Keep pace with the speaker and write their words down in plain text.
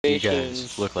you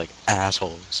guys look like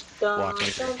assholes walking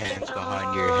with your hands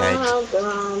behind your head.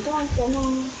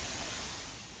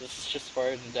 This is just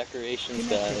part of the decorations,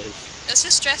 guys. Does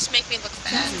this dress make me look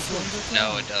fat?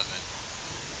 No, it doesn't.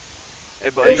 Hey,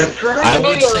 buddy. I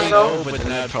would say no, but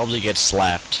then I'd probably get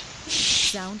slapped.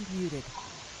 Sound muted.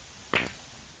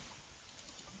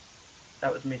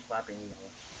 That was me slapping you.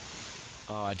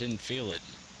 Oh, I didn't feel it.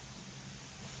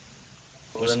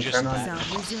 Well, Was it then just turn on. that?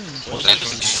 Sound resumed. Was that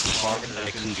just hard that I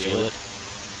couldn't feel it?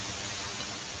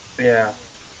 Yeah.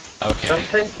 Okay. Don't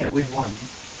take it, we won.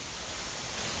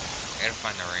 I gotta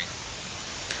find the ring.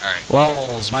 Alright.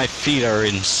 Well, my feet are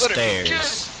in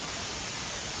stairs.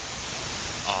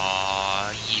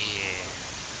 Aww, yeah.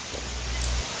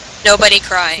 Nobody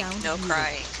crying. Sound No muted.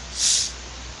 crying.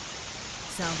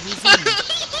 Sound resumed.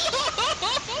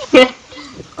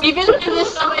 We've been through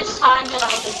this so much time that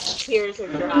all the tears are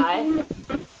dry.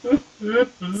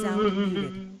 Sound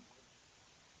muted.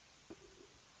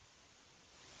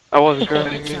 I wasn't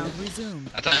crying. Sound resumed.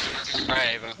 I thought you were gonna cry,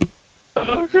 Ava.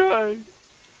 I'm crying.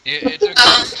 It's okay.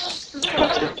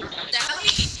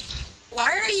 Natalie, why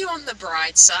are you on the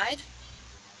bride's side?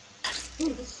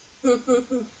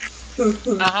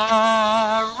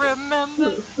 I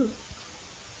remember.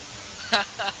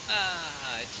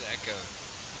 It's Echo.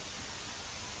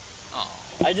 Oh.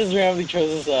 I just randomly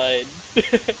chose a side.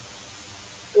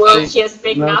 Well, she has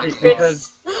big No, mouth.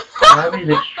 because Navi's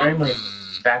extremely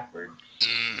backwards.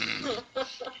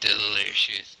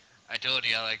 Delicious. I told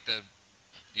you I like the...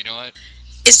 You know what?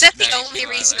 Is that the Nice, only you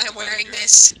know, I reason like I'm the wearing vinegar.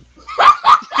 this?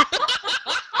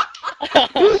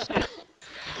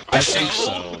 I think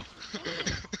so.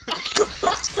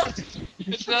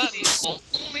 It's not the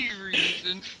only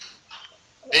reason.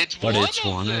 It's But one it's of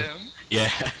one of- them. Yeah.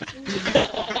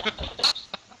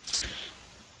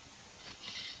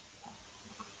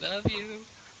 Love you.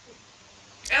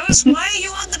 Alice, why are you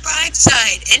on the bride's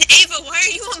side? And Ava, why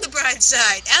are you on the bride's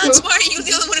side? Alex, why are you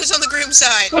the only one who's on the groom's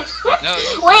side? No,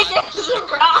 you Wait, can't. this is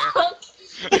wrong.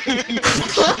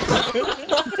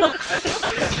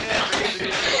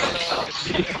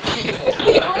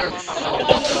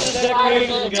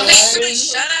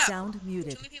 Please, shut up. Sound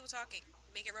muted. Too many people talking.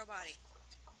 Make it robotic.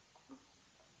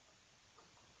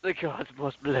 The gods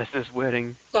must bless this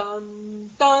wedding. Dun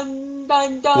dun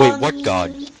dun dun. Wait, what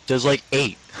god? There's like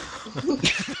 8.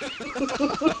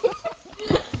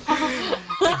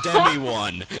 The Demi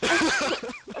one.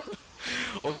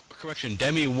 Oh, correction,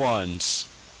 Demi ones.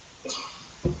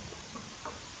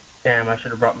 Damn, I should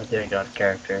have brought my demigod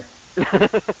character.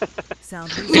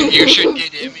 Sound resumed. You should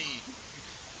get Emmy.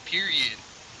 Period.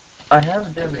 I have a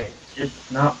demi,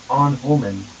 just not on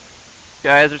woman.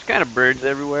 Guys, there's kind of birds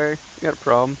everywhere. You got a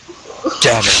problem?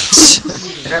 Damn it.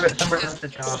 Damn it, somebody left the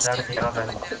jobs out of the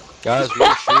oven. Guys, we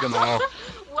gotta shoot them all.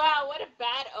 Wow, what a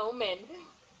bad omen.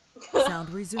 Sound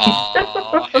resumed.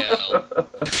 Oh hell.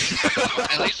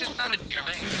 At least it's not a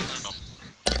giant.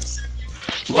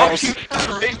 Well,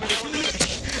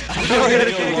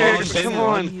 Come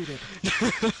on. Muted.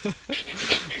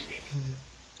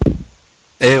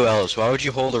 Ew, Alice, why would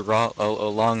you hold a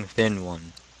long, thin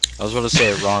one? I was about to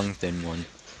say a wrong, thin one.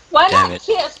 Why Damn not it.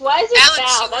 kiss? Why is it Alex,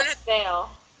 foul? you wanna- That's fail.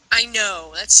 I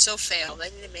know, that's so fail. They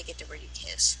need to make it to where you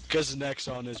kiss. Because the next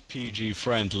one is PG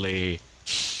friendly.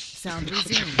 Sound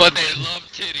resumed. But they love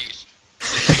titties.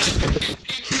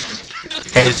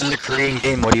 Hey, this is a Korean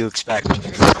game, what do you expect?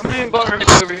 I'm being buttered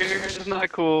over here. It's not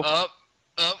cool. Up,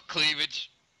 cleavage.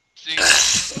 See?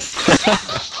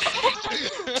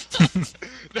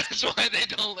 That's why they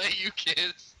don't let you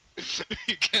kiss.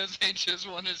 Because they just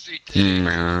want to see titties.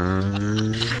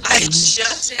 I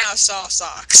just now saw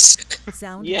socks.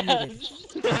 Sound Yeah. muted.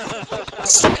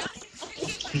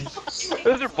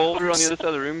 Is there boulder on the other side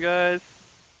of the room, guys?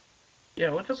 Yeah,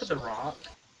 what's up with the rock?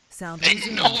 Sound resumed.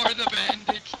 Ignore the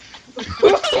bandage.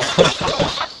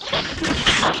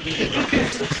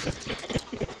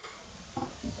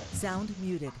 Sound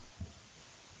muted.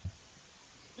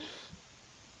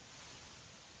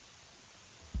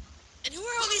 And who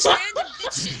are all these random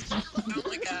bitches? Oh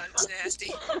my god, it's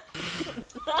nasty.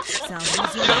 Sound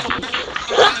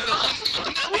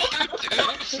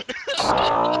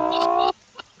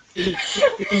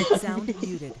resumed. Sound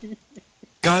muted.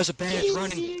 Guys, a band is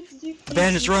running! The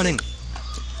band is running!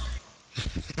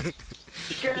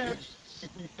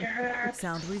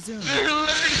 Sound resumed. They're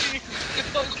learning.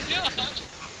 Oh god.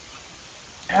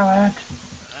 Alex!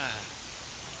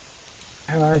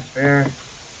 Alex, fair.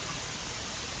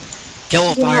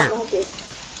 Yellow fire!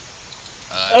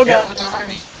 Oh, God.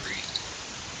 43.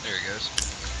 There it goes.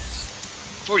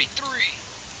 43.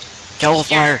 Yellow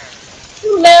fire!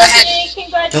 Melty,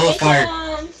 congratulations. fire.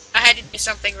 I had to do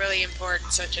something really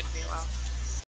important, so it took me a while.